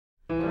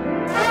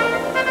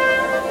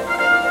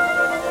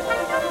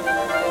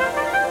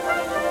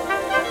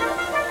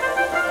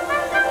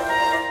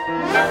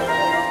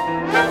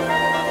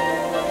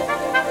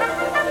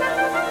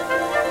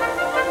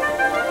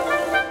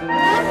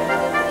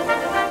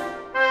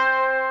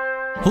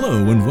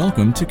Hello and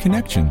welcome to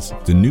Connections,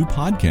 the new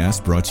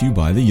podcast brought to you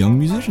by the Young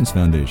Musicians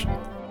Foundation.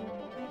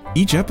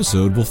 Each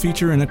episode will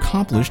feature an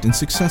accomplished and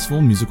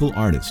successful musical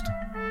artist.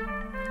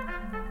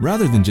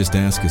 Rather than just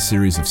ask a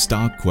series of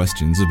stock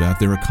questions about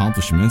their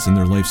accomplishments and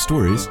their life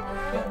stories,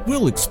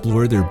 we'll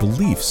explore their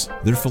beliefs,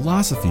 their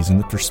philosophies, and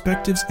the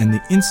perspectives and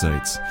the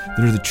insights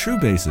that are the true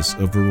basis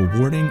of a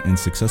rewarding and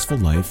successful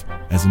life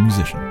as a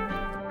musician.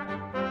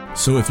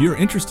 So if you're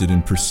interested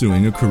in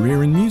pursuing a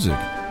career in music,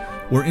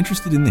 or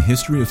interested in the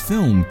history of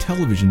film,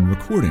 television,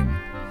 recording,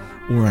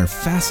 or are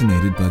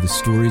fascinated by the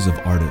stories of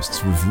artists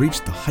who have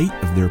reached the height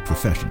of their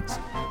professions,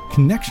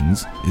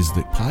 Connections is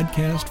the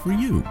podcast for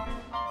you.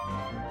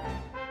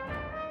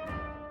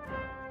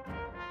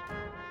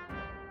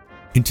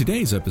 In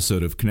today's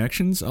episode of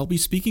Connections, I'll be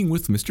speaking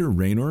with Mr.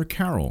 Raynor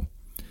Carroll.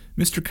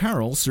 Mr.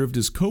 Carroll served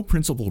as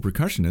co-principal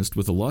percussionist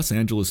with the Los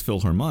Angeles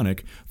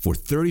Philharmonic for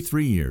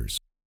 33 years.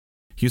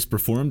 He has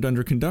performed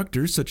under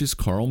conductors such as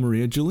Carl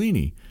Maria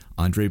Giulini,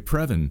 Andre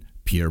Previn,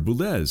 Pierre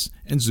Boulez,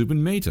 and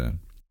Zubin Mehta.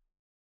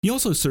 He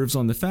also serves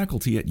on the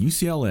faculty at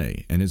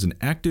UCLA and is an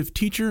active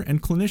teacher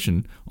and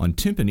clinician on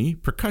timpani,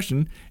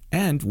 percussion,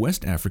 and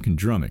West African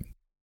drumming.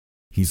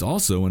 He's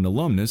also an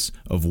alumnus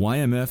of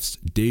YMF's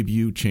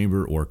debut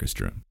chamber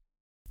orchestra.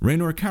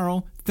 Raynor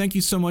Carroll, thank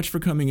you so much for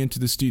coming into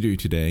the studio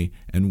today,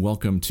 and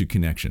welcome to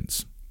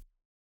Connections.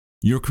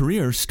 Your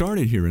career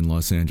started here in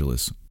Los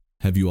Angeles.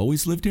 Have you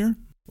always lived here?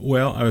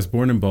 Well, I was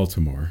born in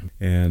Baltimore,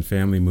 and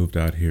family moved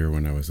out here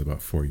when I was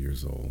about 4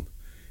 years old.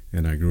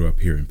 And I grew up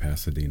here in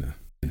Pasadena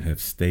and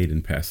have stayed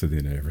in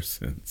Pasadena ever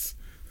since.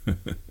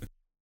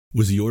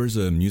 Was yours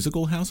a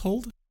musical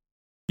household?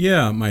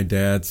 Yeah, my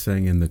dad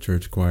sang in the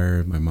church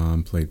choir. My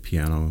mom played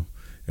piano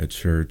at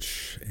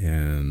church,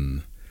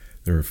 and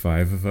there were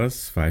 5 of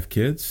us, 5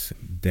 kids.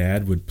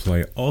 Dad would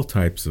play all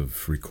types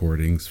of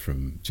recordings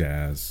from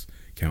jazz,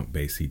 Count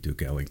Basie,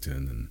 Duke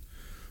Ellington, and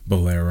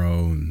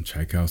Bolero and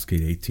Tchaikovsky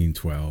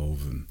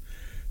 1812, and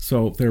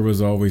so there was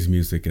always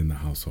music in the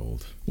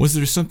household. Was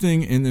there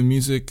something in the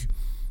music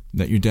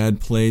that your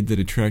dad played that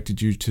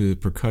attracted you to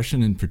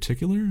percussion in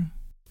particular?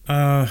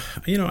 I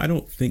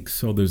don't think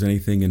so. There's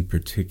anything in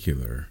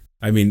particular.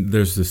 I mean,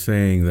 there's the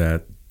saying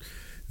that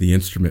the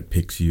instrument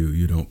picks you,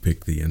 you don't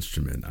pick the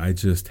instrument. I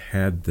just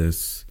had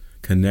this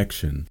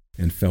connection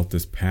and felt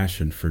this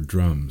passion for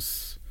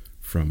drums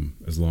from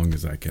as long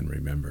as I can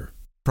remember.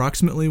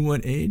 Approximately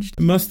what age?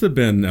 It must have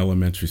been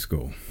elementary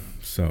school,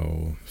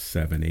 so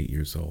 7, 8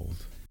 years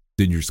old.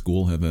 Did your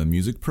school have a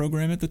music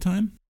program at the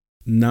time?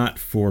 Not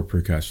for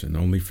percussion,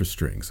 only for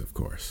strings, of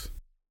course.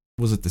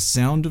 Was it the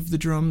sound of the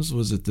drums?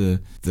 Was it the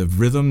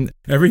rhythm?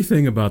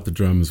 Everything about the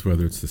drums,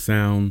 whether it's the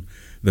sound,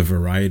 the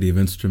variety of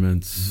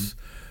instruments,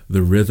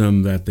 the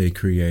rhythm that they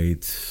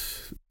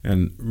create.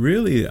 And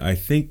really, I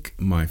think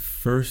my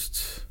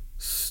first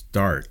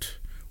start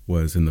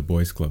was in the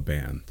Boys Club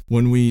band.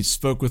 When we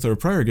spoke with our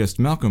prior guest,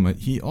 Malcolm,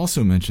 he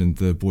also mentioned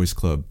the Boys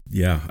Club.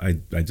 Yeah,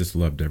 I just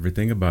loved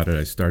everything about it.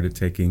 I started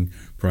taking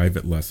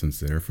private lessons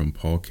there from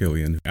Paul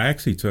Killian. I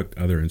actually took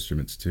other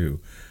instruments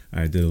too.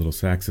 I did a little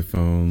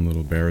saxophone, a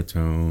little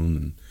baritone,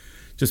 and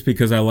just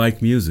because I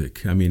like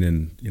music. I mean,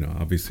 and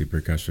obviously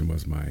percussion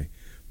was my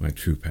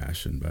true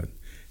passion, but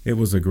it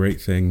was a great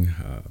thing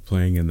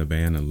playing in the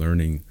band and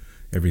learning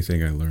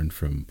everything I learned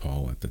from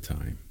Paul at the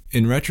time.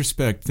 In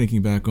retrospect,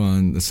 thinking back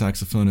on the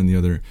saxophone and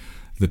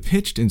the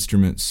pitched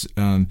instruments,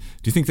 do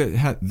you think that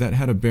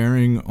had a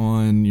bearing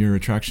on your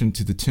attraction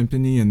to the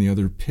timpani and the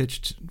other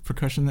pitched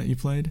percussion that you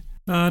played?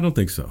 I don't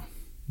think so.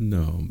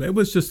 No, it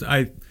was just,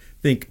 I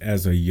think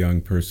as a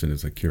young person,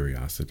 as a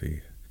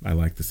curiosity. I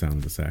liked the sound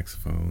of the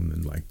saxophone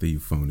and like the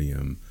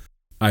euphonium.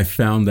 I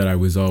found that I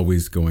was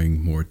always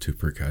going more to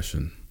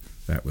percussion.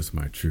 That was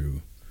my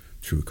true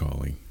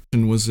calling.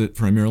 And was it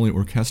primarily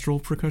orchestral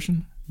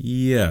percussion?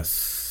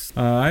 Yes.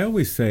 I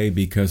always say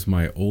because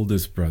my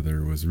oldest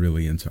brother was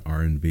really into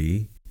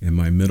R&B and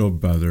my middle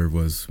brother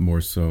was more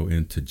so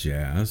into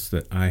jazz,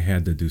 that I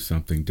had to do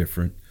something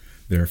different.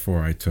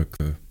 Therefore, I took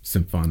the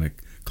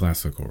symphonic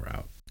classical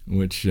route.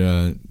 Which,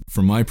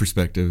 from my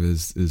perspective,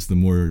 is the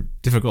more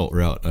difficult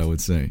route, I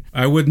would say.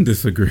 I wouldn't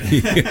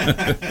disagree.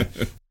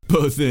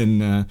 Both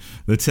in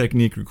the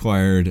technique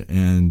required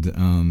and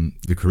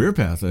the career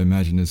path, I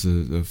imagine, is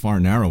a far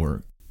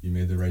narrower. You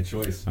made the right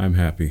choice. I'm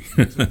happy.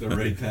 You took the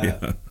right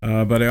path.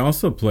 Yeah. But I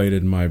also played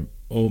in my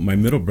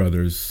middle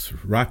brother's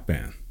rock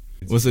band.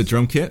 Was it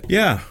drum kit?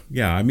 Yeah.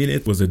 I mean,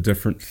 it was a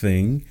different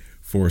thing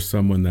for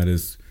someone that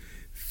is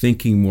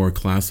thinking more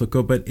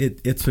classical, but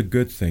it's a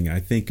good thing. I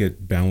think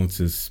it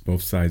balances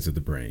both sides of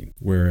the brain.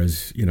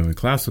 Whereas, in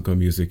classical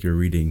music, you're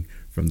reading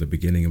from the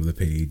beginning of the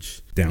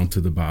page down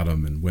to the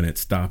bottom, and when it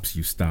stops,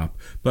 you stop.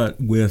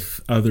 But with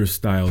other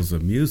styles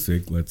of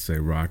music, let's say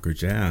rock or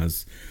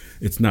jazz,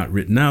 it's not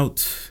written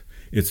out.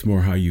 It's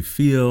more how you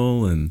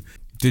feel. And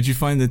did you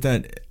find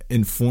that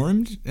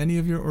informed any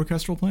of your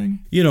orchestral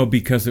playing?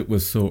 Because it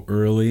was so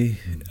early,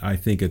 I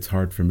think it's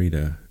hard for me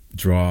to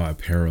draw a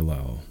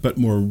parallel. But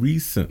more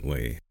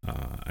recently,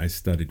 I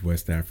studied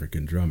West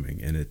African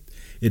drumming, and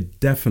it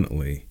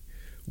definitely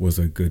was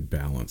a good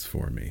balance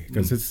for me,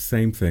 because it's the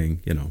same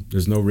thing,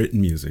 there's no written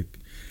music,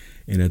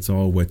 and it's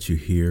all what you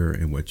hear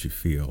and what you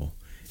feel.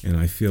 And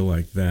I feel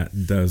like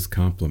that does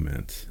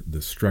complement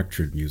the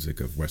structured music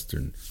of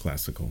Western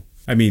classical.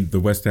 I mean, the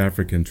West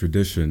African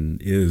tradition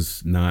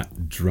is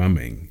not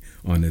drumming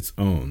on its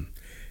own.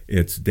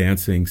 It's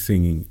dancing,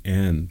 singing,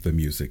 and the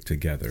music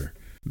together.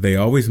 They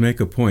always make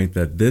a point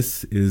that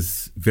this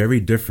is very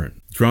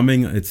different.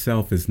 Drumming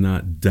itself is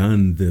not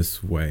done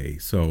this way.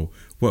 So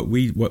what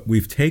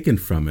we've taken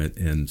from it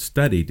and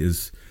studied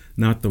is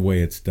not the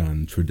way it's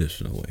done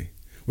traditionally,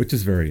 which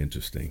is very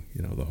interesting.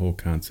 The whole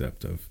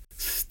concept of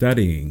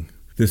studying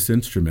this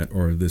instrument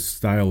or this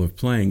style of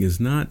playing is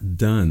not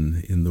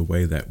done in the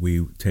way that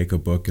we take a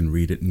book and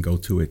read it and go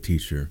to a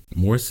teacher.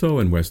 More so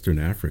in Western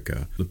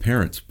Africa, the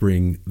parents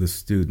bring the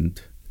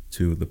student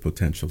to the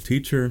potential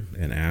teacher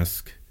and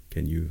ask,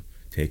 can you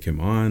take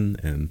him on?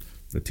 And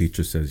the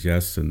teacher says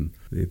yes, and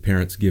the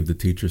parents give the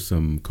teacher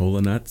some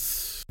cola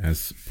nuts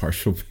as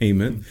partial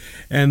payment.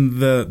 And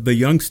the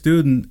young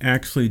student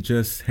actually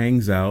just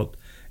hangs out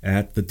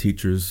at the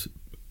teacher's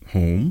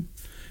home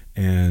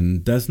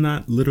and does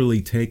not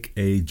literally take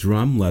a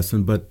drum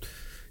lesson, but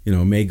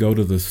may go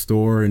to the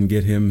store and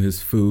get him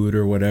his food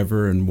or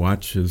whatever and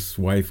watch his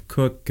wife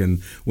cook.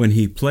 And when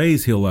he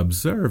plays, he'll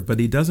observe, but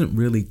he doesn't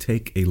really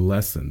take a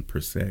lesson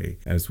per se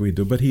as we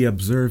do, but he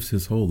observes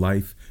his whole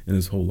life and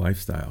his whole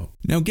lifestyle.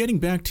 Now, getting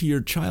back to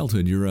your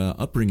childhood, your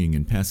upbringing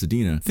in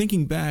Pasadena,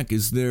 thinking back,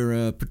 is there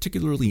a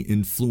particularly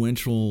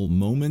influential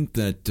moment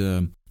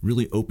that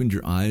really opened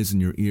your eyes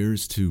and your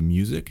ears to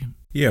music?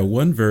 Yeah,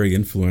 one very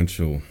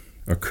influential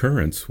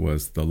occurrence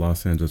was the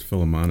Los Angeles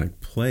Philharmonic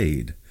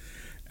played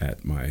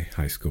at my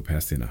high school,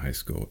 Pasadena High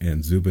School,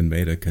 and Zubin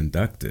Mehta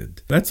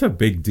conducted. That's a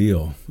big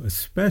deal,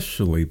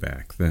 especially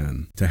back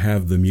then, to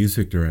have the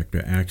music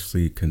director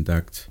actually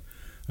conduct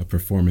a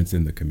performance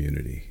in the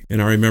community.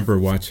 And I remember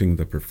watching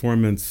the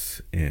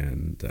performance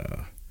and,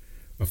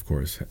 of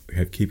course,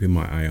 keeping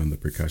my eye on the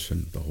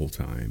percussion the whole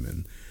time,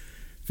 and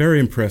very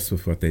impressed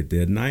with what they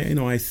did. And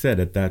I said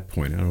at that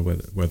point, I don't know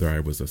whether I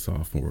was a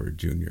sophomore or a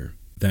junior,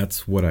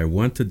 that's what I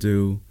want to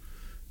do,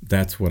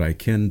 that's what I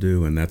can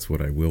do, and that's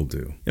what I will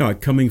do.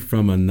 Coming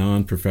from a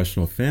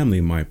non-professional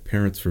family, my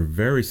parents were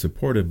very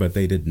supportive, but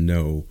they didn't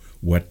know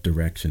what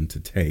direction to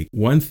take.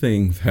 One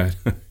thing that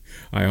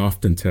I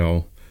often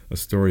tell a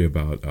story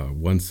about,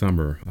 one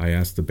summer, I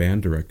asked the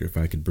band director if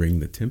I could bring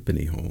the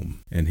timpani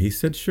home. And he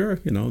said, sure,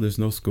 there's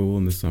no school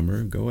in the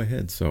summer, go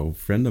ahead. So a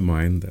friend of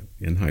mine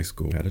in high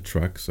school had a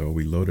truck, so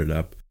we loaded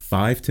up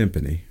 5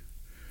 timpani,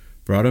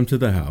 brought them to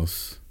the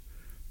house,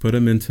 put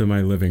them into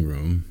my living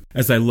room.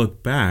 As I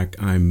look back,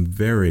 I'm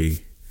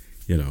very,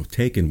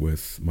 taken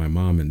with my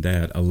mom and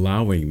dad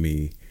allowing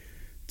me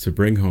to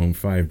bring home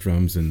 5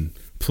 drums and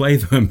play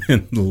them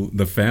in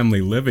the family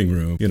living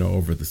room,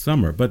 over the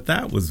summer. But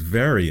that was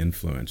very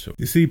influential.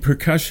 You see,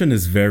 percussion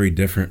is very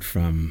different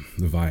from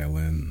the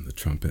violin, the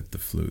trumpet, the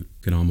flute.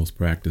 You can almost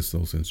practice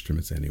those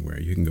instruments anywhere.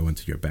 You can go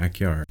into your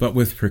backyard. But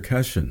with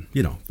percussion,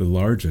 the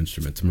large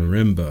instruments,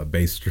 marimba,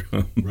 bass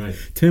drum, right,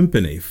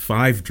 timpani,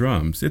 5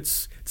 drums,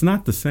 it's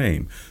not the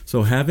same.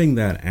 So having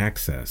that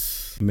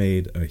access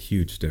made a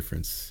huge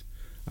difference,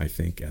 I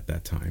think, at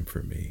that time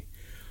for me.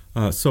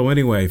 So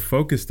anyway,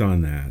 focused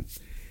on that.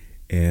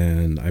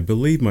 And I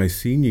believe my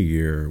senior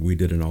year, we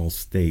did an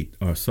all-city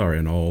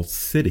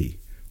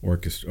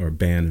orchestra, or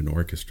band and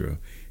orchestra.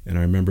 And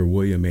I remember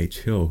William H.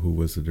 Hill, who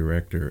was the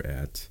director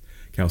at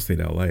Cal State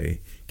LA,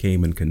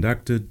 came and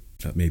conducted.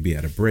 Maybe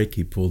at a break,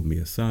 he pulled me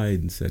aside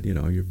and said,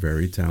 you're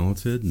very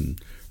talented, and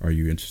are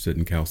you interested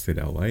in Cal State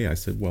LA? I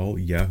said, well,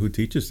 yeah, who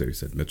teaches there? He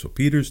said, Mitchell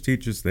Peters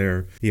teaches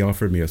there. He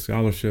offered me a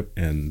scholarship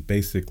and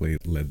basically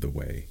led the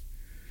way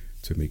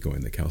to me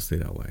going to Cal State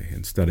LA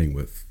and studying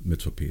with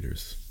Mitchell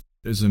Peters.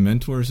 There's a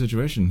mentor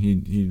situation.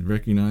 He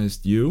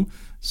recognized you,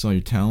 saw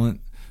your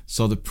talent,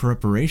 saw the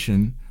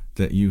preparation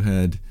that you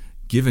had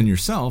given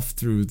yourself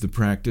through the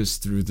practice,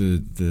 through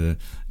the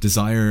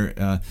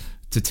desire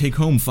to take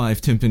home 5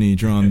 timpani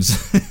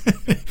drums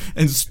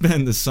and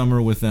spend the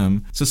summer with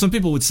them. So some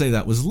people would say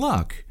that was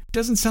luck. It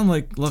doesn't sound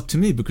like luck to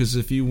me, because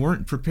if you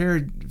weren't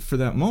prepared for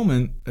that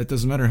moment, it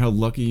doesn't matter how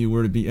lucky you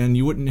were to be, and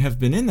you wouldn't have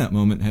been in that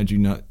moment had you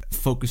not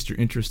focused your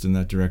interest in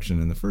that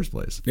direction in the first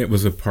place. It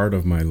was a part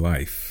of my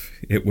life.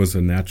 It was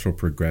a natural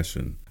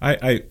progression.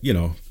 I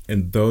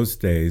in those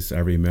days, I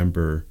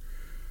remember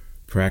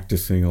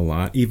practicing a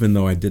lot, even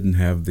though I didn't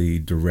have the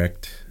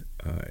direct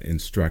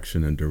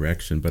instruction and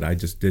direction, but I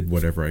just did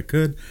whatever I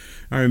could.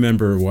 I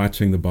remember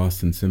watching the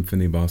Boston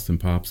Symphony, Boston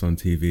Pops on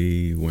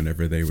TV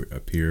whenever they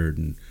appeared,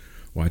 and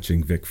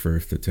watching Vic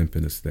Firth, the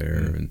timpanist there,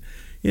 and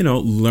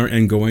learn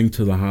and going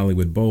to the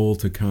Hollywood Bowl,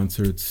 to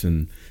concerts,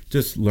 and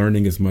just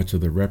learning as much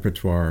of the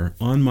repertoire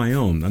on my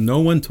own. And no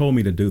one told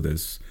me to do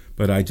this,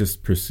 but I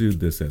just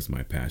pursued this as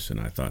my passion.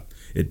 I thought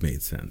it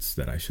made sense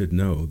that I should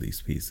know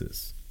these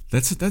pieces.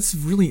 That's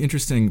really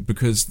interesting,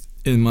 because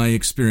in my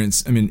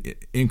experience, I mean,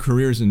 in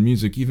careers in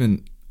music,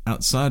 even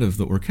outside of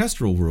the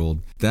orchestral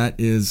world, that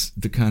is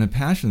the kind of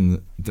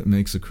passion that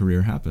makes a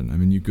career happen. I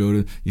mean,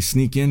 you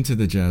sneak into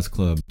the jazz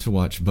club to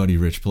watch Buddy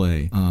Rich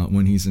play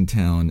when he's in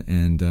town,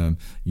 and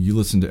you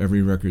listen to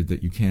every record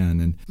that you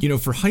can.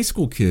 And, for high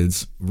school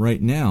kids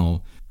right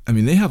now, I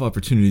mean, they have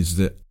opportunities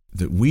that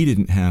we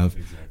didn't have.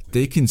 Exactly.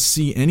 They can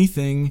see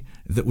anything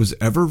that was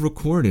ever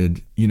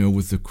recorded,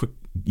 with a quick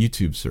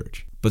YouTube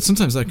search. But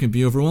sometimes that can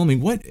be overwhelming.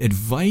 What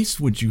advice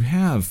would you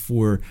have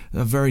for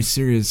a very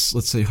serious,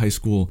 let's say, high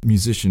school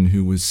musician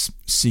who was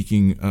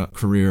seeking a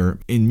career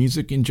in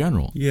music in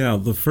general? Yeah,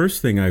 the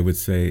first thing I would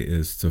say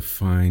is to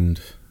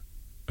find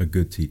a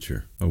good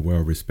teacher, a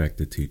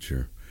well-respected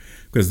teacher,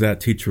 because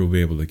that teacher will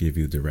be able to give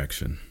you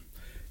direction.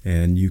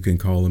 And you can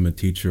call him a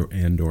teacher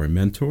and or a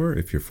mentor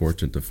if you're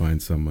fortunate to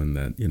find someone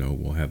that,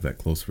 will have that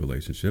close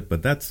relationship.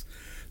 But that's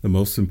the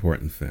most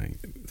important thing.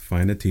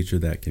 Find a teacher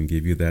that can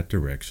give you that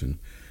direction.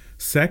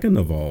 Second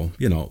of all,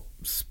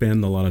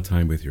 spend a lot of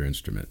time with your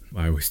instrument.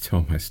 I always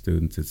tell my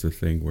students it's a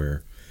thing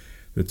where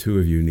the two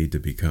of you need to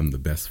become the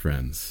best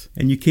friends.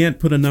 And you can't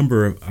put a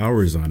number of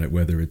hours on it,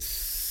 whether it's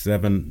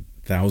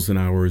 7,000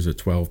 hours or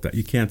 12,000.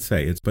 You can't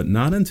say it, but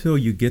not until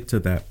you get to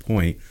that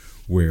point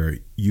where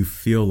you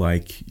feel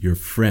like you're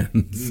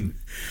friends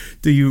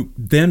do you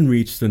then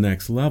reach the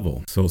next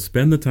level. So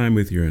spend the time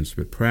with your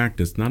instrument.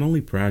 Practice, not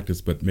only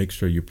practice, but make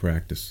sure you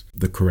practice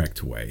the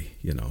correct way.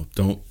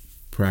 Don't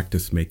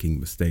practice making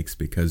mistakes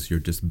because you're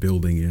just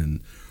building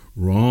in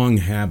wrong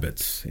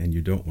habits, and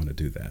you don't want to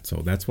do that.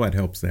 So that's why it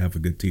helps to have a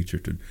good teacher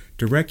to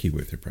direct you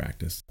with your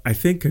practice. I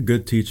think a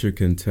good teacher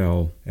can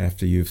tell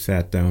after you've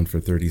sat down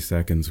for 30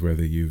 seconds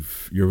whether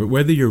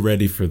you're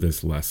ready for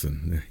this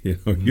lesson.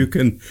 You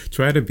can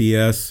try to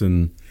BS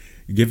and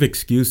give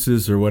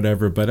excuses or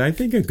whatever, but I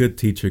think a good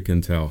teacher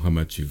can tell how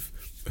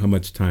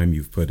much time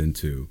you've put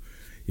into,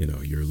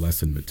 your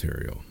lesson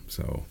material.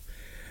 So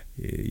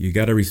you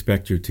got to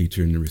respect your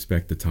teacher and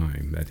respect the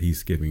time that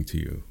he's giving to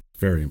you.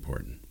 Very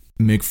important.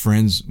 Make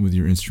friends with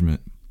your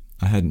instrument.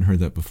 I hadn't heard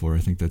that before. I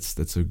think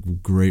that's a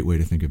great way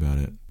to think about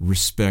it.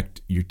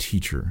 Respect your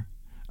teacher.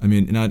 I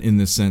mean, not in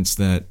the sense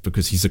that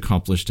because he's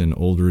accomplished and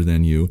older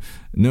than you.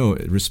 No,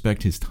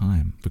 respect his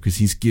time because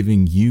he's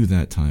giving you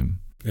that time.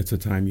 It's a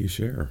time you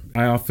share.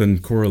 I often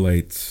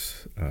correlate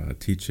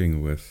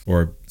teaching with,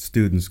 or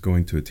students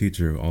going to a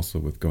teacher also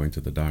with going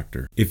to the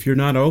doctor. If you're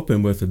not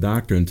open with the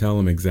doctor and tell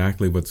him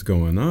exactly what's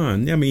going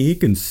on, I mean, he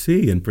can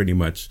see and pretty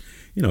much,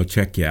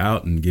 check you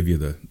out and give you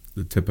the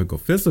typical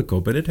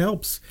physical, but it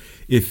helps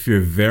if you're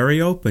very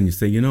open. You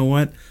say, you know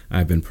what,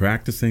 I've been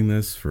practicing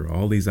this for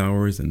all these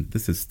hours and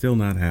this is still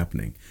not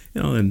happening.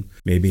 And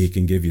maybe he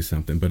can give you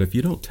something. But if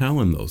you don't tell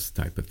him those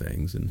type of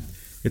things, and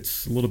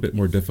it's a little bit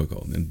more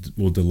difficult and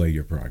will delay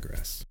your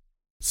progress.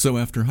 So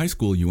after high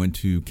school, you went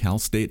to Cal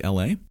State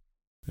LA?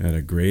 I had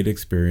a great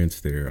experience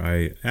there.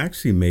 I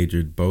actually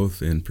majored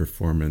both in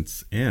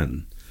performance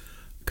and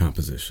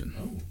composition.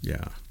 Oh.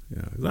 Yeah.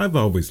 I've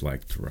always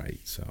liked to write.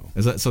 So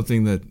is that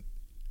something that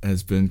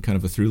has been kind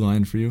of a through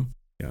line for you?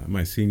 Yeah,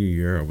 my senior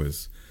year, I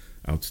was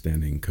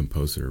outstanding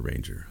composer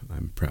arranger,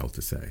 I'm proud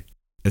to say.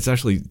 It's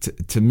actually,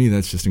 to me,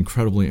 that's just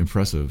incredibly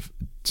impressive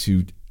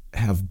to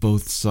have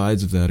both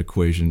sides of that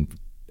equation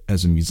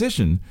as a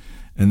musician,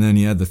 and then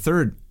you add the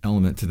third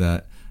element to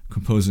that,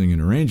 composing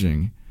and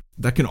arranging.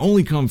 That can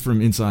only come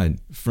from inside,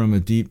 from a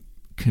deep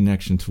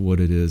connection to what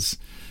it is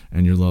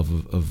and your love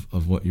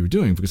of what you're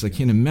doing, because I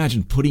can't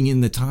imagine putting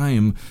in the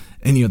time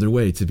any other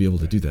way to be able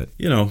to do that.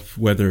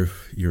 Whether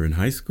you're in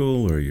high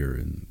school or you're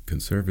in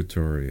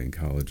conservatory, in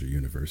college or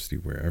university,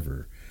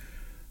 wherever,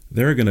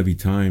 there are going to be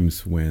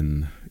times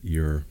when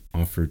you're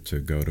offered to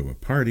go to a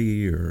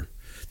party or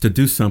to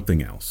do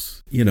something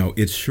else.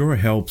 It sure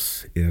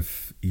helps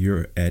if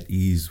you're at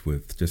ease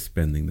with just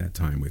spending that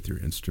time with your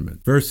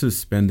instrument versus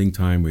spending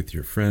time with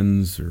your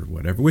friends or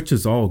whatever, which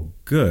is all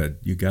good.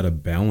 You got to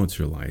balance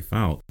your life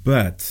out.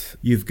 But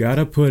you've got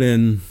to put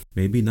in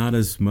maybe not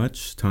as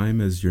much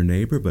time as your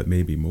neighbor, but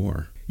maybe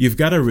more. You've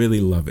got to really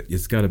love it.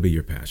 It's got to be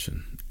your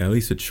passion. At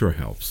least it sure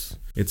helps.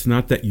 It's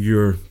not that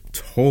you're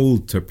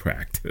told to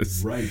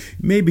practice. Right.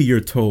 Maybe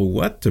you're told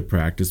what to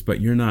practice, but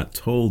you're not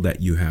told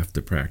that you have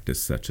to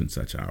practice such and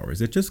such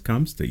hours. It just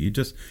comes to you.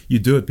 You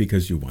do it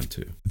because you want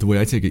to. The way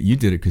I take it, you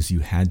did it because you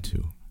had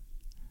to.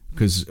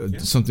 Because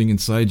something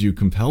inside you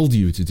compelled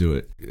you to do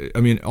it.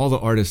 I mean, all the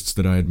artists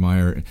that I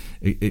admire,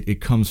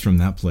 it comes from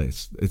that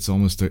place. It's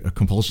almost a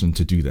compulsion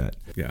to do that.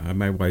 Yeah,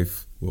 my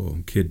wife will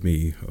kid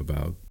me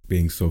about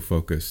being so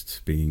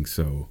focused, being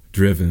so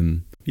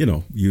driven,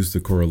 use the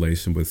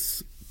correlation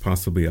with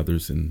possibly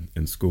others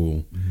in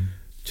school,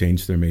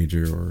 change their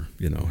major or,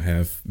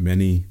 have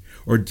many,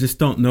 or just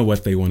don't know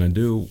what they want to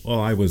do. Well,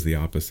 I was the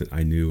opposite.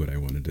 I knew what I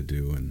wanted to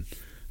do and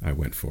I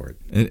went for it.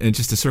 And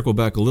just to circle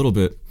back a little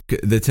bit,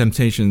 the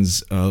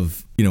temptations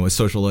of, a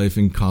social life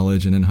in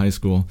college and in high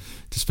school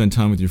to spend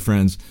time with your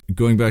friends,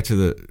 going back to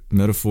the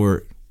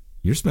metaphor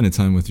You're spending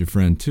time with your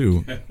friend,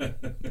 too.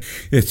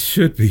 It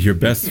should be your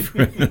best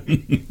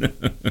friend,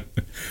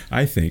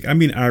 I think. I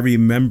mean, I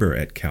remember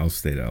at Cal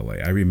State LA,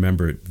 I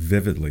remember it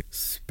vividly,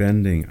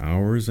 spending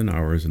hours and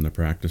hours in the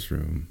practice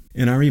room.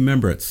 And I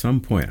remember at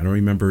some point, I don't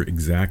remember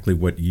exactly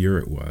what year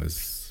it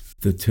was,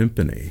 the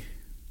timpani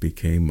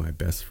became my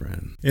best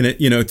friend. And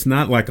it's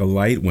not like a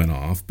light went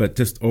off, but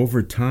just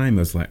over time,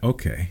 I was like,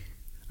 okay,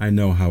 I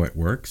know how it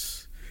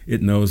works.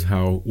 It knows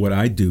what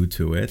I do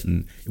to it,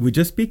 and we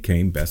just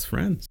became best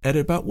friends. At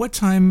about what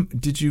time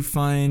did you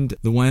find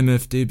the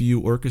YMF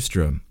debut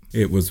orchestra?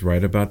 It was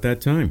right about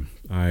that time.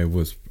 I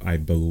was, I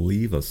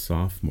believe, a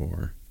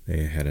sophomore.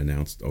 They had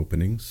announced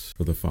openings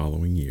for the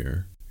following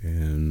year,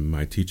 and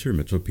my teacher,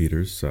 Mitchell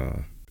Peters,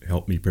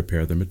 helped me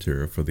prepare the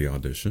material for the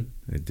audition.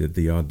 I did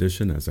the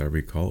audition, as I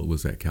recall, it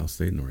was at Cal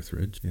State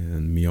Northridge,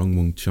 and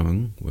Myung-Woong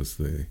Chung was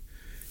the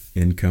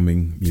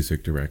incoming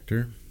music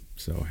director.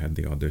 So I had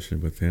the audition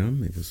with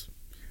him. It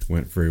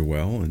went very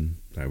well, and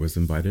I was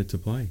invited to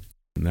play.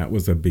 And that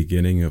was the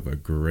beginning of a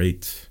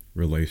great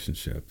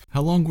relationship.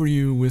 How long were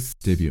you with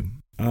debut?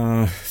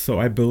 So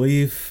I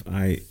believe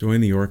I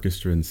joined the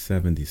orchestra in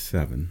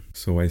 1977.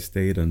 So I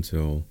stayed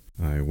until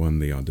I won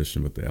the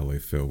audition with the LA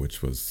Phil,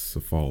 which was the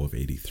fall of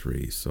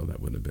 1983. So that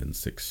would have been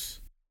six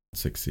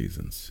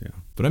seasons, yeah.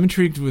 But I'm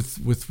intrigued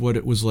with what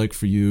it was like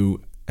for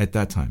you at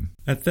that time.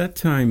 At that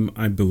time,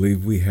 I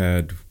believe we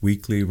had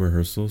weekly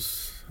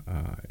rehearsals.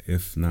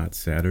 If not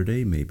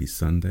Saturday, maybe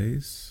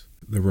Sundays.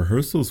 The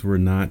rehearsals were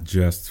not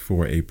just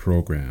for a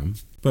program,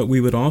 but we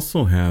would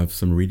also have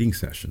some reading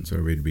sessions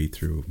where we'd read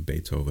through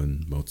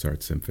Beethoven,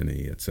 Mozart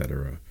Symphony,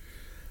 etc.,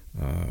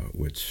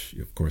 which,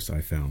 of course, I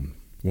found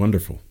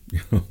wonderful,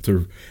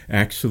 to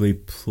actually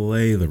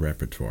play the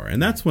repertoire. And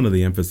that's one of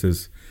the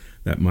emphasis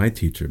that my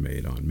teacher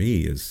made on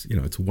me is,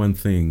 it's one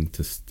thing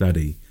to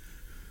study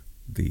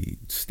the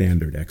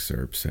standard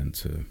excerpts and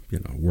to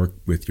work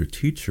with your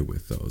teacher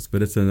with those,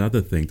 but it's another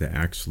thing to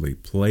actually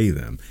play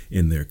them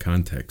in their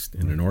context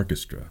in an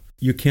orchestra.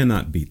 You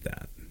cannot beat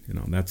that.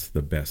 That's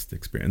the best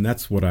experience, and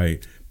that's what I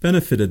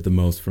benefited the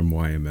most from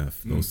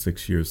YMF, those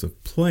 6 years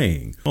of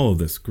playing all of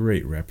this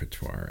great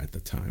repertoire at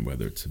the time,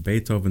 whether it's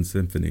Beethoven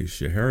Symphony,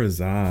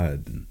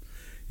 Scheherazade, and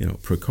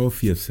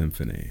Prokofiev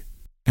Symphony.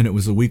 And it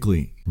was a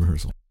weekly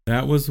rehearsal.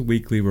 That was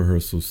weekly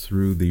rehearsals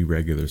through the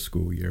regular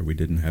school year. We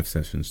didn't have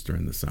sessions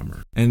during the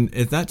summer. And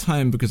at that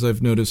time, because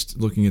I've noticed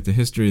looking at the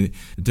history,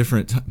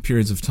 different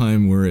periods of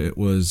time where it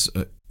was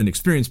an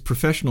experienced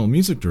professional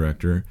music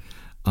director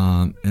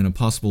and a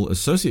possible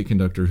associate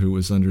conductor who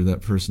was under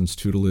that person's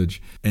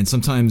tutelage, and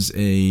sometimes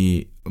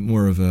a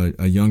more of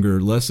a younger,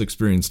 less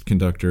experienced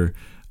conductor.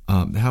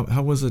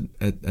 How was it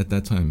at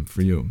that time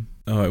for you?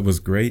 It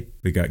was great.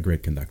 We got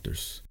great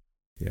conductors.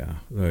 Yeah,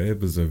 it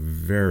was a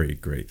very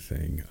great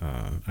thing.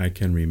 I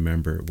can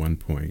remember at one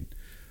point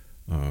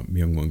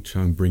Myung-Woong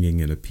Chung bringing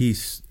in a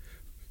piece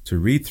to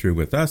read through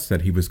with us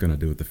that he was going to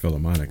do with the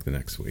Philharmonic the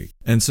next week.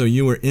 And so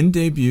you were in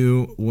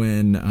debut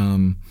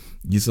when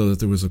you saw that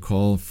there was a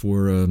call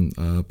for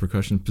a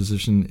percussion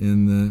position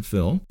in the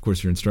Phil. Of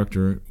course, your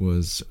instructor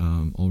was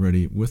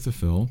already with the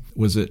Phil.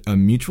 Was it a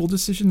mutual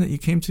decision that you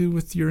came to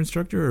with your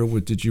instructor, or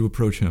did you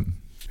approach him?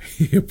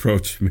 He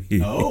approached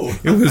me. Oh,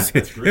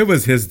 it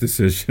was his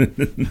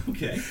decision.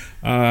 Okay.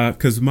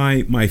 Because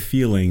my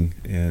feeling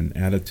and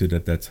attitude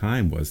at that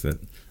time was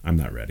that I'm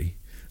not ready.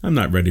 I'm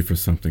not ready for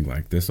something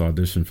like this,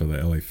 audition for the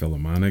LA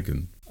Philharmonic.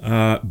 And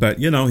but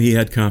he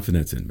had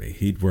confidence in me.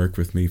 He'd worked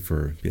with me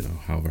for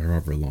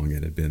however long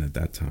it had been at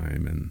that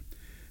time,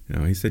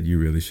 and he said, "You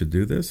really should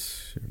do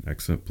this. You're an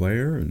excellent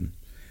player, and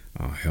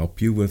I'll help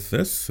you with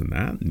this and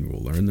that, and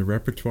we'll learn the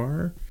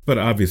repertoire." But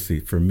obviously,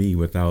 for me,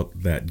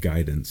 without that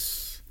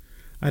guidance,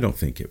 I don't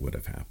think it would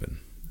have happened.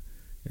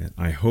 And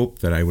I hope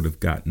that I would have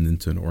gotten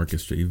into an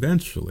orchestra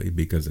eventually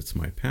because it's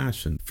my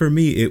passion. For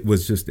me, it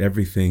was just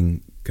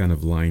everything kind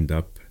of lined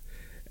up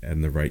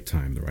in the right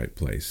time, the right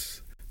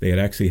place. They had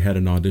actually had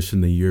an audition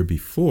the year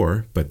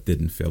before, but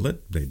didn't fill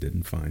it. They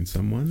didn't find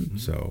someone. Mm-hmm.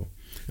 So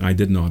I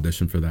didn't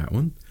audition for that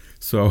one.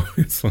 So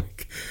it's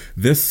like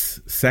this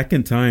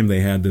second time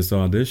they had this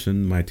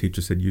audition, my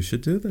teacher said, "You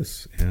should do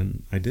this."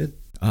 And I did.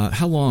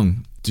 How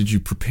long did you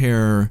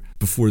prepare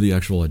before the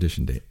actual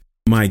audition date?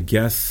 My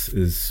guess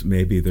is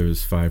maybe there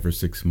was 5 or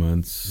 6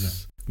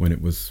 months when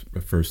it was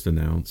first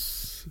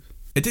announced.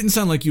 It didn't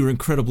sound like you were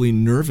incredibly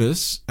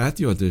nervous at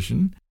the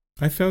audition.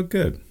 I felt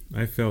good.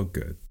 I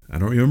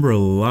don't remember a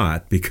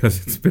lot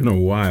because it's been a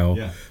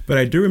while, but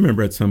I do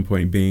remember at some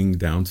point being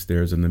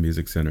downstairs in the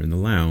music center in the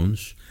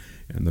lounge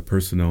and the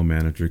personnel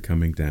manager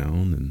coming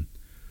down, and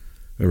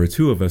there were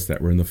 2 of us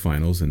that were in the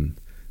finals, and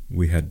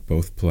we had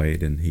both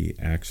played, and he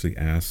actually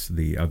asked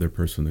the other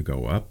person to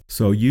go up.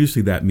 So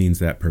usually that means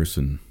that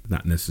person,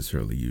 not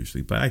necessarily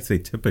usually, but I'd say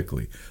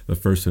typically the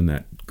person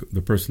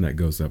that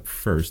goes up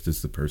first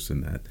is the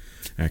person that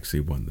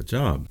actually won the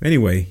job.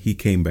 Anyway, he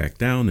came back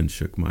down and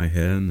shook my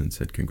hand and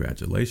said,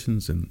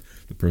 "Congratulations." And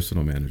the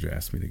personnel manager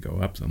asked me to go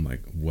up. So I'm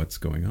like, what's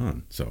going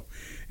on? So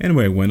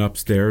anyway, I went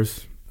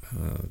upstairs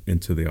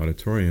into the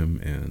auditorium,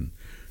 and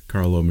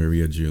Carlo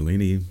Maria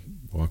Giulini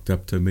walked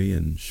up to me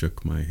and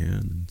shook my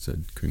hand and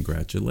said,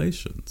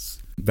 "Congratulations."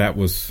 That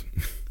was,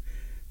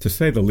 to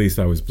say the least,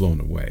 I was blown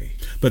away.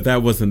 But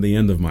that wasn't the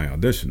end of my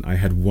audition. I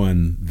had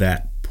won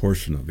that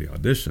portion of the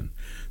audition.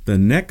 The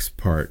next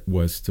part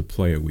was to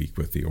play a week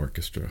with the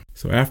orchestra.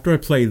 So after I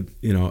played,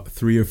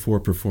 3 or 4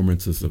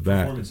 performances of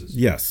that.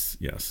 Yes,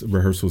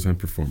 rehearsals and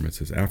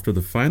performances. After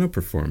the final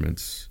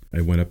performance,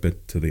 I went up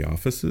to the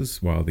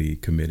offices while the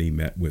committee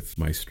met with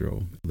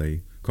Maestro.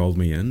 They called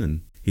me in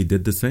and he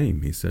did the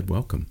same. He said,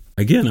 "Welcome."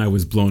 Again, I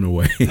was blown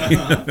away.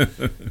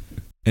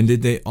 And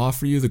did they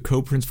offer you the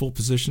co-principal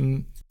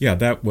position? Yeah,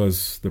 that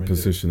was the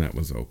position that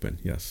was open,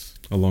 yes,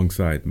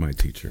 alongside my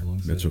teacher,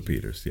 Mitchell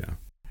Peters, yeah.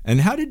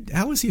 And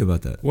how was he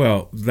about that?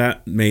 Well,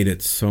 that made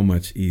it so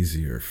much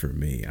easier for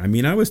me. I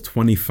mean, I was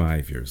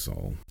 25 years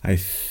old. I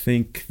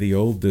think the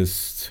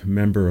oldest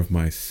member of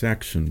my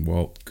section,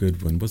 Walt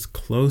Goodwin, was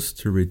close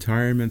to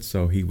retirement,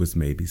 so he was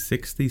maybe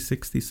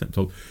 67,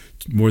 so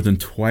more than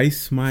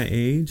twice my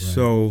age. Right.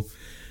 So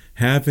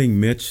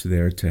having Mitch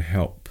there to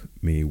help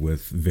me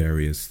with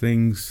various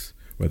things,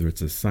 whether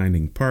it's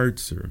assigning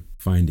parts or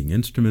finding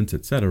instruments,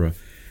 etc.,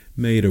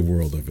 made a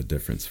world of a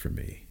difference for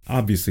me.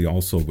 Obviously,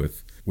 also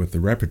with the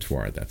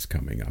repertoire that's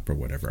coming up or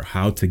whatever,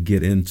 how to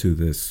get into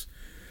this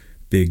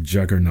big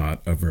juggernaut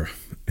of a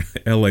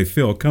LA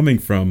Phil, coming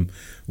from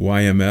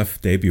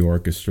YMF debut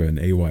orchestra and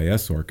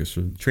AYS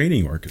orchestra,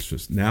 training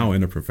orchestras, now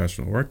in a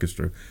professional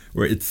orchestra,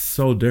 where it's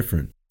so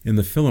different. In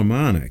the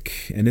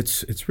Philharmonic, and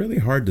it's really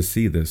hard to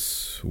see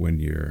this when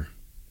you're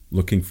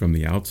looking from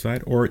the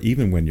outside, or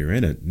even when you're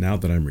in it. Now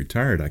that I'm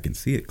retired, I can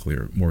see it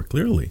more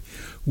clearly.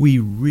 We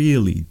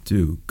really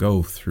do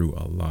go through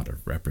a lot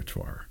of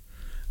repertoire.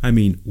 I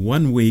mean,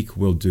 one week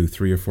we'll do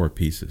 3 or 4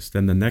 pieces.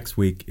 Then the next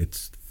week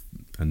it's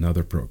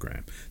another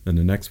program. Then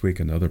the next week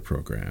another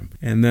program.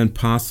 And then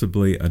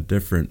possibly a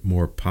different,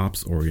 more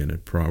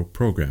pops-oriented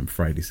program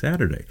Friday,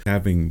 Saturday.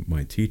 Having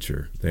my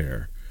teacher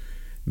there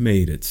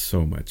made it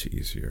so much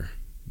easier.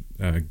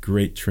 A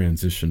great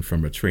transition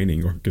from a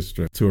training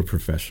orchestra to a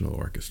professional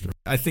orchestra.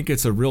 I think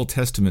it's a real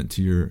testament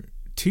to your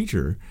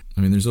teacher.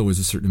 I mean, there's always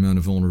a certain amount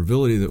of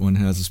vulnerability that one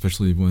has,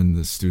 especially when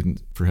the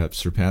student perhaps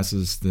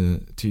surpasses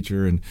the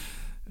teacher, and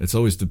it's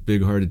always the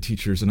big-hearted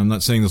teachers, and I'm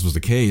not saying this was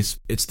the case.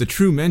 It's the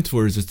true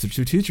mentors, it's the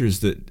true teachers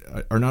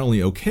that are not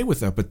only okay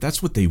with that, but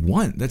that's what they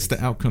want. That's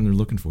the outcome they're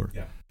looking for.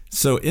 Yeah.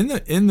 So in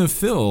the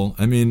Phil,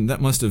 I mean, that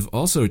must have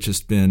also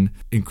just been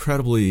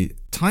incredibly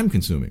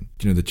time-consuming.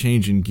 The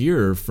change in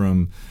gear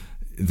from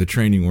the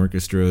training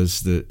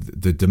orchestras,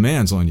 the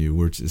demands on you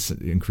were just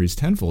increased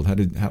tenfold.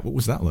 What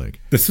was that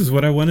like? This is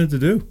what I wanted to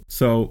do.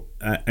 So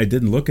I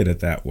didn't look at it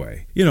that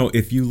way.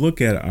 If you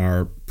look at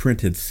our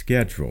printed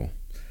schedule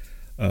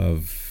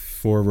of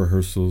 4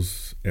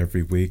 rehearsals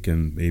every week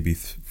and maybe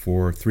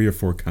 3 or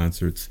 4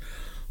 concerts,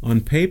 on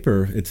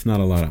paper, it's not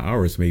a lot of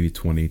hours, maybe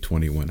 20,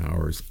 21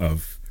 hours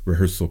of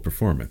rehearsal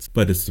performance,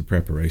 but it's the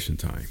preparation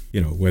time,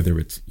 whether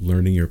it's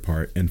learning your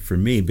part. And for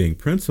me, being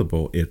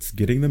principal, it's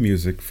getting the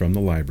music from the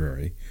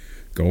library,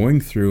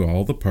 going through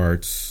all the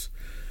parts,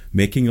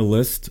 making a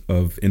list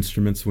of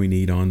instruments we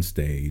need on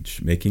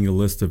stage, making a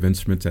list of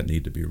instruments that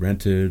need to be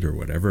rented or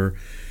whatever,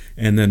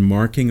 and then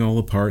marking all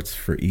the parts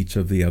for each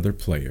of the other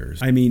players.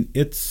 I mean,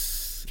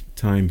 it's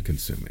time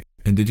consuming.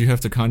 And did you have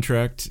to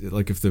contract,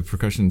 like if the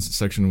percussion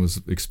section was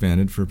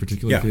expanded for a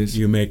particular case? Yeah,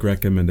 you make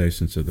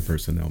recommendations to the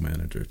personnel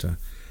manager to,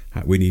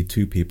 we need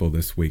 2 people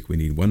this week, we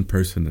need 1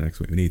 person the next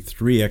week, we need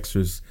 3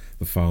 extras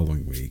the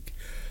following week.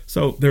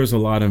 So there's a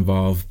lot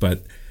involved,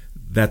 but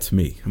that's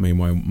me. I mean,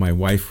 my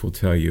wife will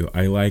tell you,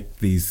 I like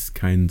these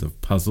kinds of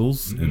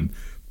puzzles and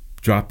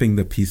dropping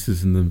the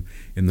pieces in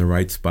the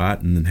right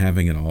spot and then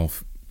having it all,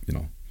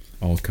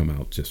 all come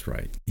out just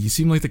right. You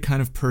seem like the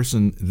kind of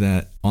person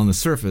that on the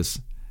surface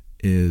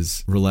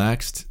is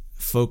relaxed,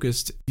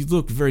 focused. You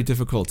look very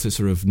difficult to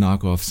sort of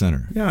knock off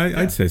center. Yeah,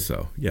 I'd say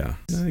so. Yeah.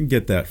 I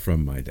get that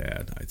from my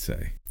dad, I'd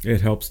say. It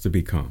helps to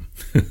be calm.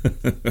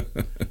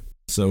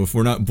 So if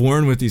we're not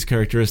born with these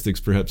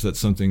characteristics, perhaps that's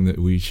something that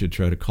we should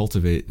try to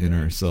cultivate in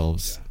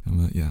ourselves.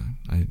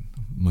 I'm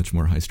much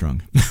more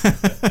high-strung.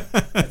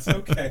 That's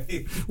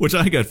okay. Which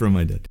I got from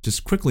my dad.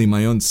 Just quickly,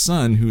 my own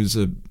son, who's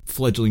a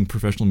fledgling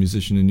professional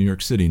musician in New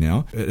York City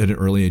now, at an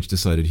early age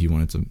decided he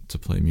wanted to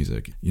play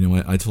music.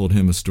 I told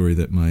him a story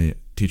that my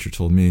teacher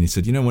told me, and he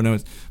said,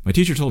 my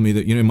teacher told me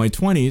that, in my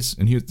 20s,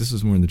 and this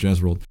is more in the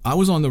jazz world, I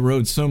was on the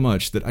road so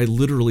much that I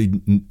literally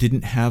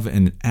didn't have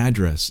an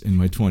address in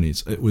my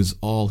 20s. It was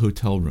all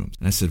hotel rooms.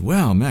 And I said,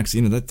 wow, Max,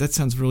 that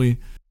sounds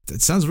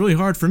really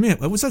hard for me.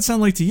 What's that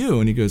sound like to you?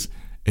 And he goes,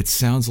 it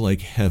sounds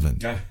like heaven.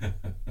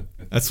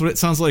 That's what it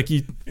sounds like.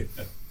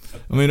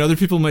 Other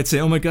people might say,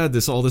 oh my God,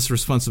 all this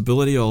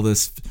responsibility, all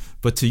this,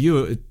 but to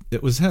you,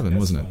 it was heaven,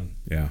 wasn't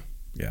it?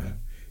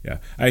 Yeah.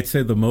 I'd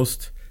say the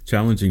most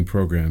challenging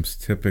programs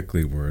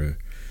typically were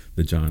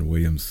the John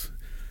Williams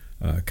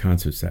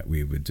concerts that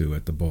we would do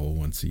at the Bowl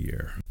once a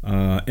year.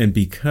 And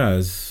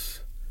because,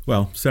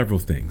 several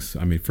things.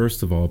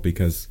 First of all,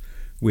 because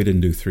we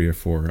didn't do 3 or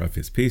 4 of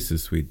his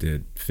pieces, we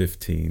did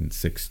 15,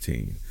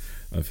 16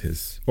 of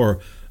his, or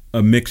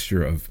a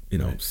mixture of,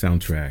 Right.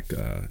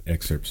 soundtrack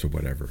excerpts or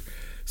whatever.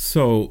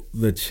 So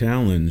the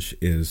challenge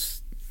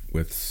is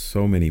with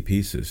so many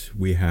pieces,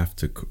 I have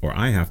to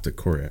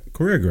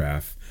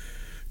choreograph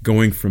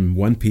going from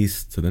one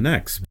piece to the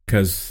next,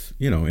 because,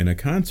 in a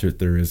concert,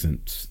 there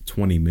isn't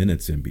 20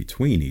 minutes in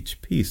between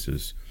each piece.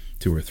 There's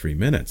 2 or 3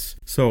 minutes.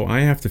 So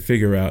I have to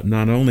figure out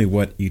not only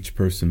what each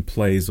person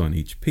plays on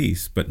each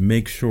piece, but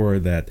make sure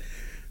that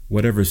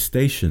whatever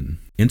station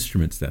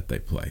instruments that they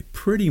play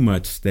pretty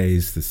much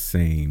stays the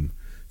same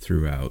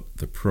throughout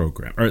the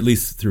program, or at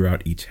least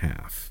throughout each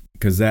half,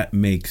 because that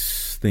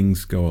makes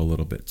things go a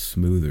little bit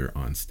smoother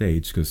on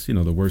stage. Because,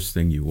 the worst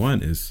thing you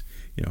want is,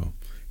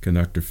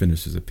 conductor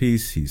finishes a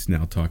piece, he's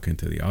now talking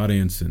to the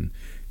audience, and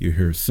you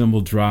hear a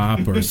cymbal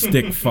drop or a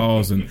stick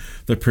falls, and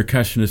the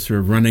percussionists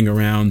are running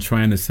around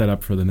trying to set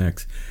up for the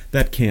next.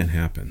 That can't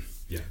happen.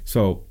 Yeah.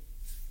 So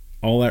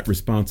all that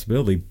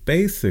responsibility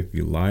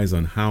basically lies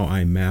on how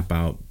I map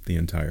out the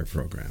entire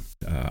program.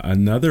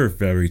 Another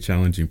very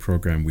challenging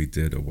program we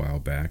did a while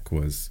back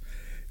was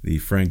the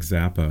Frank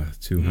Zappa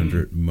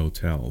 200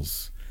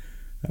 Motels.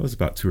 That was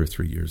about 2 or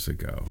 3 years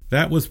ago.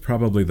 That was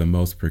probably the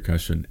most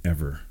percussion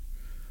ever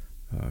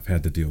I've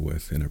had to deal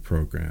with in a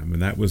program.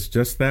 And that was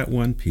just that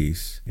one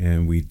piece,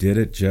 and we did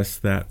it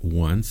just that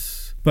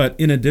once. But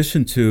in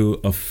addition to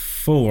a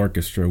full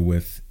orchestra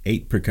with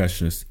 8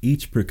 percussionists,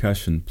 each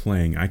percussion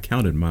playing, I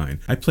counted mine,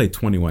 I played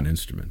 21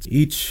 instruments,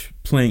 each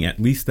playing at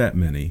least that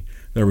many.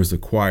 There was a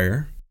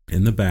choir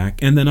in the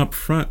back, and then up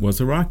front was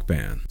a rock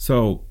band.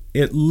 So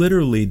it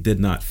literally did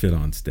not fit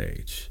on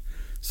stage.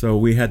 So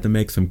we had to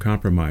make some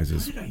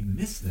compromises. How did I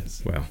miss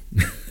this? Well,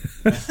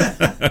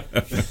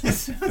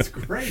 This sounds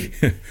great.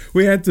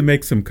 we had to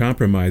make some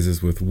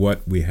compromises with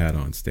what we had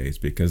on stage,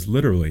 because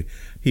literally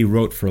he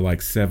wrote for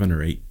like 7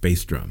 or 8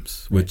 bass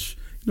drums, which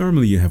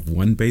normally you have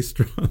 1 bass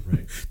drum.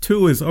 Right.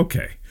 2 is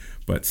okay,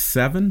 but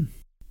 7?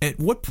 At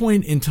what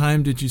point in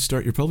time did you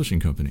start your publishing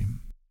company?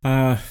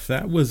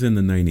 That was in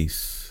the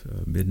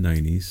 90s,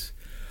 mid-90s.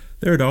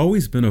 There had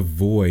always been a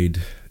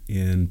void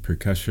in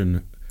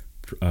percussion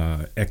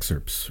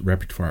excerpts,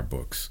 repertoire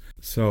books.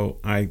 So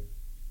I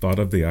thought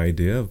of the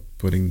idea of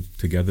putting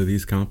together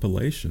these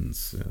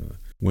compilations.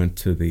 Went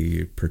to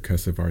the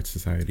Percussive Arts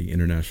Society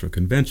International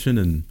Convention,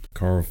 and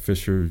Carl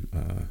Fisher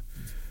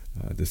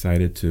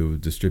decided to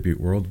distribute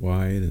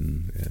worldwide,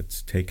 and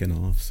it's taken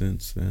off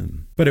since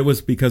then. But it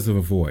was because of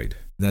a void.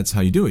 That's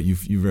how you do it.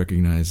 You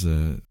recognize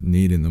a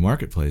need in the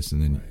marketplace,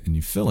 and then and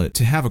you fill it.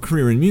 To have a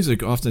career in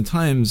music,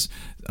 oftentimes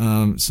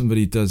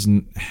somebody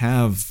doesn't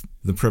have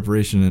the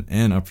preparation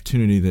and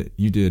opportunity that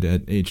you did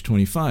at age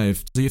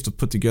 25. So you have to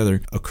put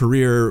together a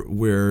career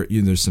where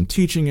there's some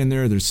teaching in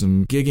there, there's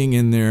some gigging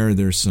in there,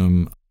 there's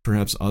some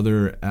perhaps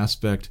other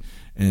aspect.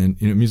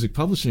 And music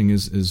publishing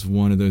is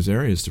one of those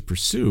areas to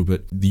pursue.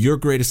 But your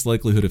greatest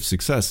likelihood of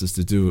success is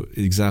to do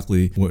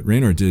exactly what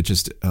Raynor did.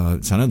 Just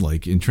it sounded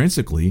like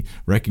intrinsically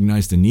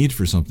recognize the need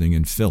for something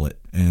and fill it,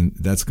 and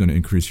that's going to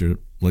increase your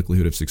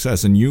likelihood of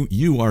success. And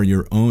you are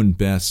your own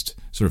best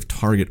sort of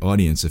target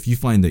audience. If you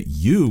find that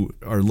you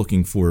are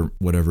looking for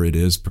whatever it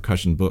is,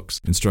 percussion books,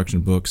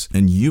 instruction books,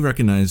 and you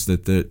recognize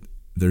that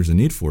there's a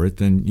need for it,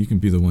 then you can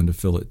be the one to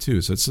fill it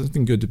too. So it's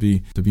something good to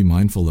be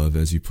mindful of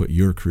as you put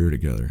your career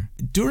together.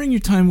 During your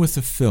time with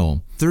the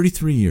Phil,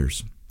 33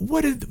 years,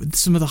 what are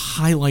some of the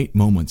highlight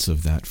moments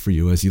of that for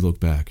you as you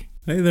look back?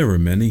 Hey, there were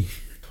many.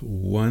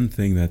 One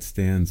thing that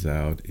stands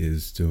out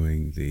is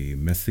doing the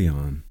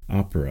Messiaen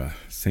opera,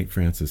 St.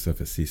 Francis of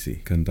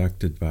Assisi,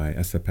 conducted by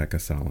Esa-Pekka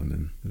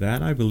Salonen.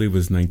 That, I believe,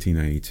 was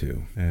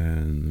 1992.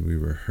 And we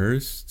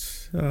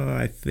rehearsed,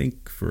 I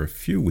think, for a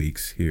few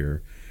weeks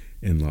here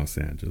in Los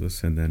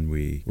Angeles, and then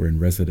we were in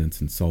residence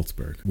in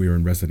Salzburg. We were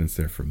in residence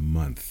there for a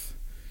month.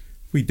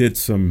 We did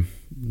some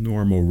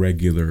normal,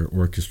 regular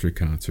orchestra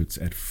concerts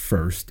at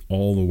first,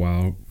 all the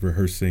while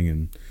rehearsing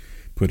and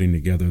putting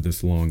together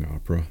this long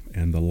opera.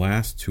 And the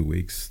last 2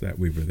 weeks that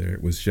we were there,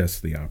 it was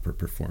just the opera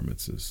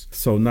performances.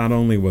 So not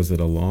only was it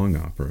a long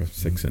opera,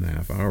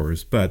 6.5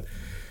 hours, but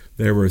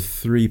there were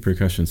 3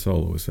 percussion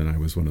soloists, and I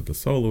was one of the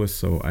soloists,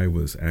 so I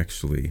was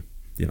actually,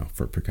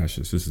 for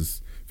percussionists, this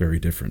is very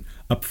different,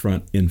 up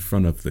front, in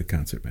front of the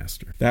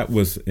concertmaster. That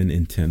was an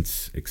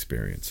intense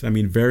experience. I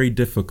mean, very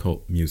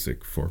difficult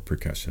music for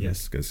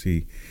percussionists, because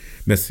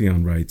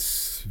Messiaen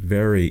writes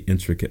very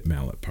intricate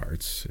mallet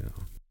parts.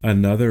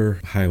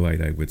 Another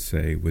highlight, I would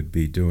say, would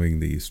be doing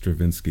the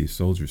Stravinsky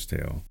Soldier's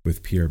Tale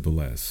with Pierre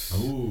Boulez.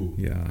 Oh.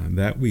 Yeah, and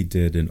that we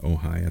did in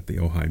Ojai at the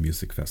Ojai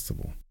Music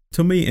Festival.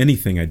 To me,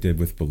 anything I did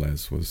with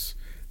Boulez was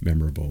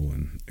memorable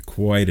and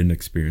quite an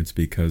experience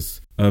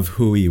because of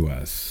who he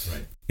was.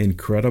 Right.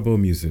 Incredible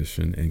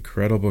musician,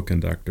 incredible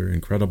conductor,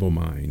 incredible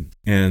mind,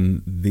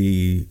 and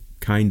the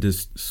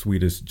kindest,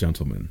 sweetest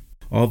gentleman.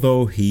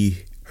 Although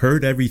he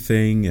heard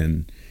everything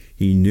and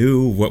he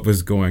knew what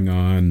was going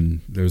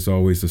on, there's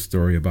always a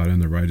story about in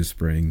The Rite of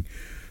Spring,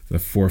 the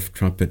fourth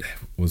trumpet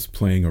was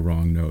playing a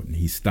wrong note, and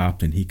he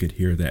stopped and he could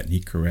hear that and he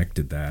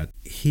corrected that.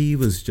 He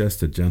was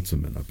just a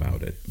gentleman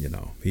about it, you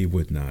know. He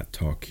would not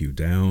talk you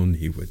down.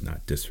 He would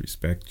not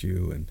disrespect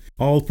you. And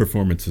all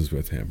performances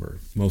with him were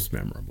most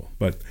memorable.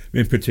 But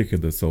in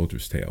particular, The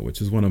Soldier's Tale,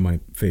 which is one of my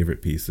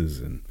favorite pieces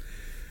and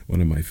one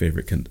of my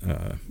favorite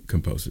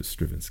composers,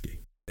 Stravinsky.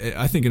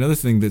 I think another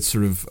thing that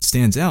sort of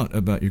stands out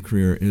about your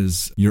career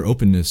is your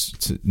openness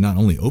to not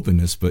only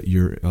openness, but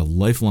your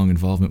lifelong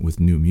involvement with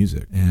new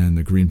music and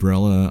the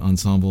Greenbrella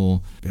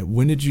Ensemble.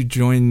 When did you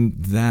join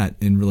that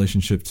in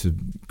relationship to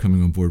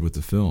coming on board with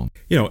the film?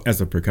 You know,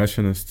 as a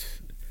percussionist,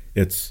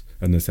 it's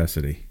a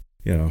necessity,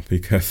 you know,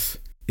 because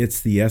it's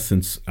the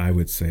essence, I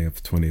would say,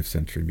 of 20th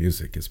century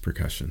music is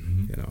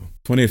percussion. You know,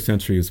 20th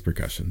century is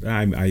percussion.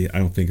 I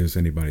don't think there's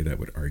anybody that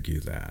would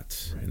argue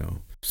that, you know.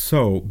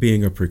 So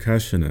being a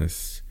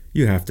percussionist,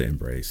 you have to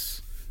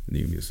embrace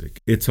new music.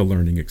 It's a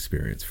learning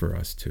experience for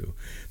us too.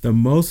 The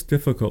most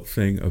difficult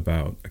thing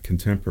about a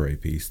contemporary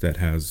piece that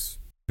has,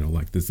 you know,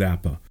 like the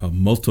Zappa, a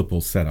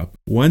multiple setup,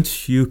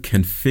 once you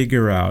can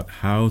figure out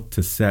how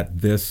to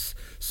set this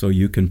so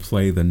you can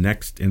play the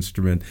next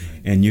instrument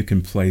and you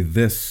can play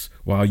this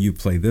while you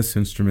play this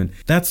instrument,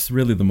 that's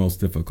really the most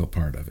difficult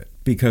part of it.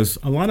 Because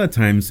a lot of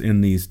times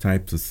in these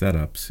types of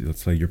setups,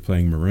 let's say you're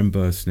playing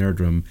marimba, snare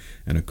drum,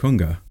 and a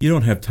conga, you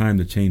don't have time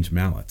to change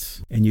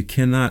mallets. And you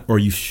cannot, or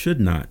you should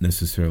not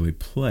necessarily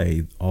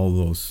play all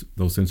those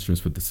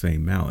instruments with the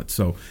same mallet.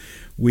 So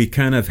we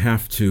kind of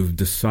have to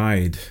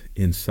decide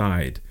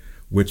inside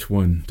which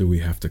one do we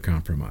have to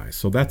compromise.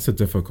 So that's a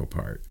difficult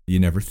part. You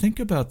never think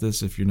about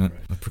this if you're not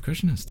a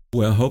percussionist.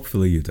 Well,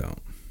 hopefully you don't.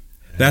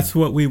 That's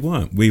what we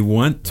want. We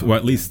want, or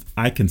at least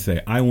I can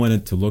say, I want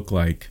it to look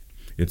like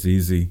it's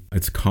easy,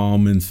 it's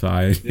calm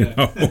inside, you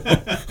know.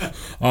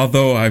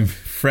 Although I'm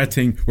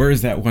fretting, where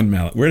is that one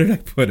mallet? Where did I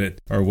put it?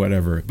 Or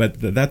whatever.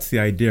 But that's the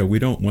idea. We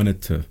don't want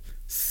it to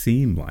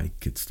seem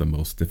like it's the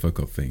most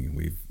difficult thing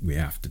we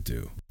have to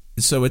do.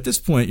 So at this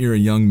point, you're a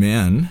young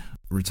man,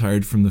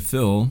 retired from the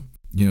Phil,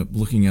 you know,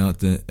 looking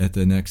out at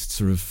the next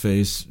sort of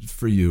phase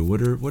for you.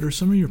 What are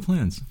some of your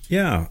plans?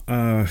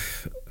 Yeah.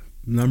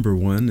 Number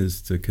one is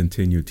to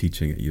continue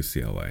teaching at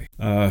UCLA.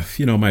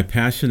 You know, my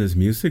passion is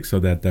music, so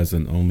that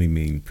doesn't only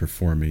mean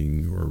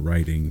performing or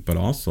writing, but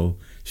also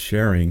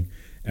sharing,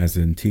 as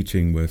in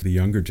teaching with the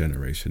younger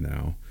generation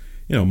now.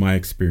 You know, my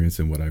experience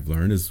and what I've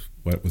learned is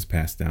what was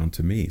passed down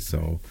to me.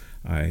 So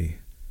I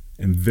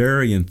am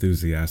very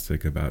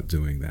enthusiastic about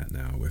doing that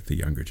now with the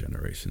younger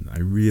generation. I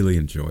really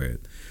enjoy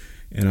it.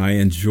 And I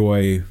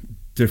enjoy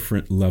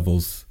different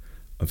levels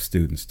of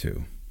students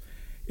too.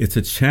 It's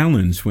a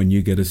challenge when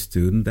you get a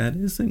student that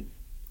isn't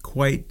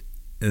quite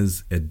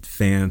as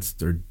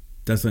advanced or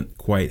doesn't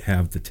quite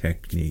have the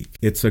technique.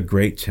 It's a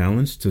great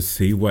challenge to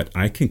see what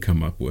I can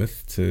come up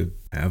with to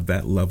have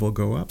that level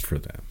go up for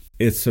them.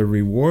 It's a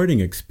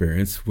rewarding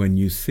experience when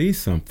you see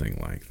something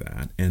like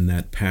that and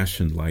that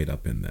passion light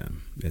up in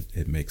them.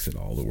 It makes it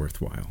all the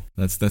worthwhile.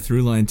 That's the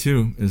through line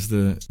too, is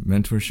the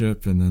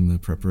mentorship and then the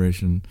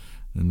preparation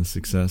and the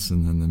success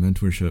and then the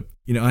mentorship.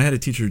 You know, I had a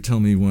teacher tell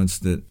me once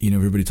that, you know,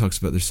 everybody talks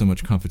about there's so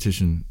much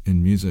competition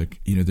in music.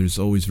 You know, there's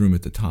always room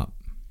at the top.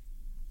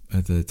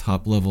 At the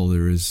top level,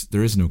 there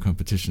is no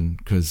competition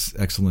because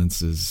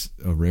excellence is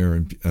a rare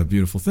and a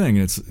beautiful thing.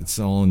 It's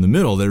all in the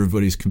middle that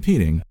everybody's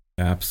competing.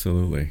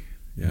 Absolutely.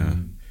 Yeah.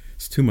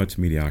 It's too much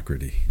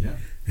mediocrity. Yeah.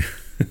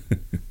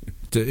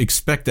 To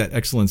expect that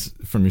excellence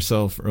from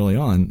yourself early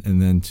on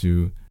and then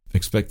to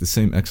expect the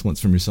same excellence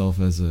from yourself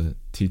as a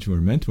teacher or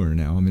mentor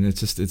now. I mean,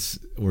 it's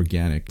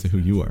organic to who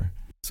you are.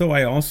 So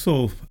I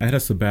had a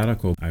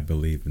sabbatical, I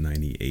believe,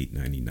 98,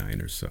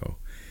 99 or so.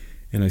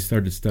 And I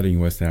started studying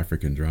West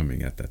African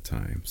drumming at that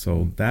time.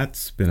 So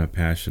that's been a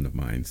passion of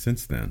mine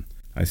since then.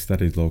 I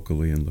studied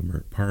locally in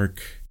Leimert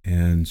Park.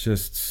 And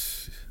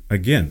just,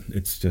 again,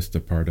 it's just a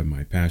part of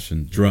my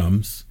passion,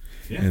 drums.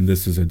 Yeah. And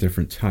this is a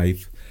different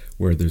type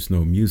where there's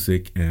no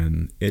music.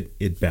 And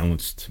it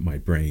balanced my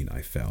brain,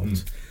 I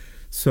felt.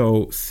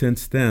 So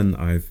since then,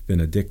 I've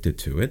been addicted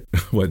to it.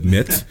 I'll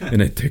admit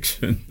an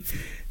addiction.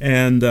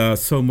 And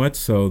so much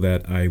so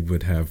that I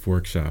would have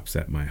workshops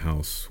at my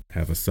house,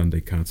 have a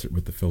Sunday concert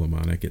with the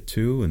Philharmonic at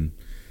 2, and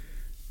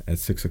at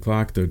 6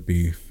 o'clock, there'd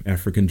be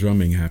African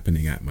drumming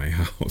happening at my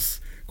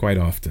house quite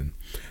often.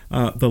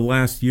 The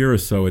last year or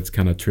so, it's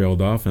kind of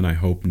trailed off, and I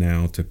hope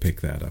now to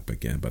pick that up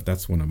again. But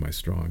that's one of my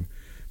strong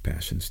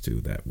passions,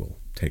 too, that will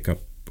take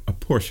up a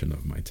portion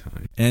of my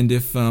time. And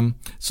if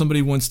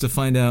somebody wants to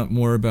find out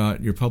more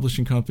about your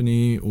publishing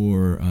company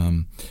or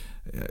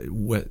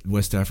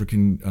West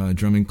African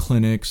drumming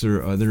clinics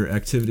or other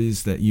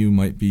activities that you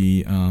might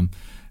be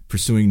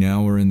pursuing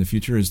now or in the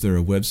future, is there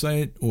a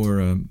website or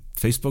a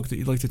Facebook that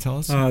you'd like to tell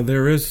us?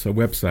 There is a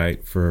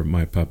website for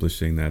my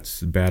publishing.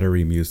 That's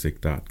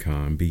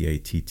batterymusic.com,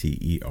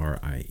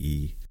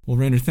 BATTERIE. Well,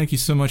 Rainer, thank you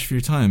so much for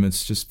your time.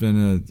 It's just been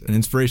an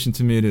inspiration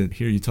to me to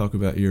hear you talk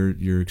about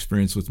your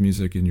experience with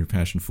music and your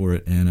passion for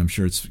it, and I'm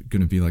sure it's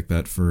going to be like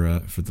that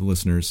for the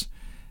listeners.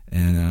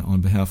 And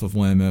on behalf of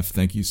YMF,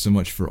 thank you so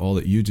much for all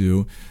that you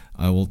do.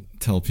 I will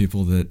tell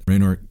people that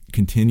Rainer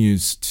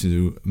continues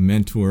to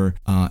mentor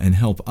and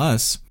help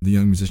us, the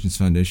Young Musicians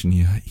Foundation.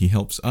 He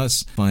helps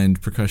us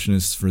find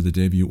percussionists for the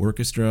debut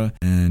orchestra,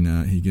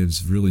 and he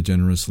gives really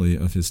generously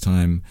of his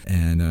time,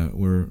 and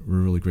we're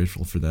really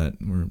grateful for that.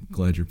 We're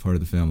glad you're part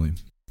of the family.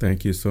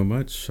 Thank you so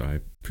much. I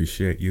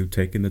appreciate you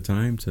taking the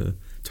time to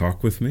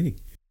talk with me.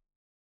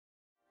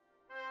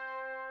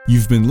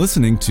 You've been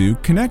listening to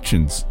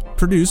Connections,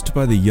 produced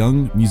by the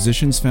Young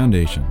Musicians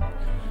Foundation.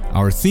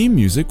 Our theme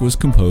music was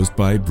composed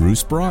by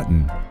Bruce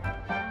Broughton.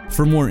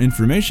 For more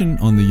information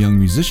on the Young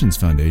Musicians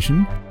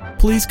Foundation,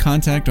 please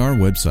contact our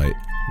website,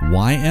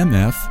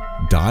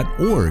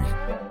 ymf.org.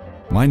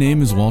 My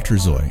name is Walter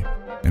Zoy,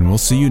 and we'll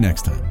see you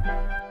next time.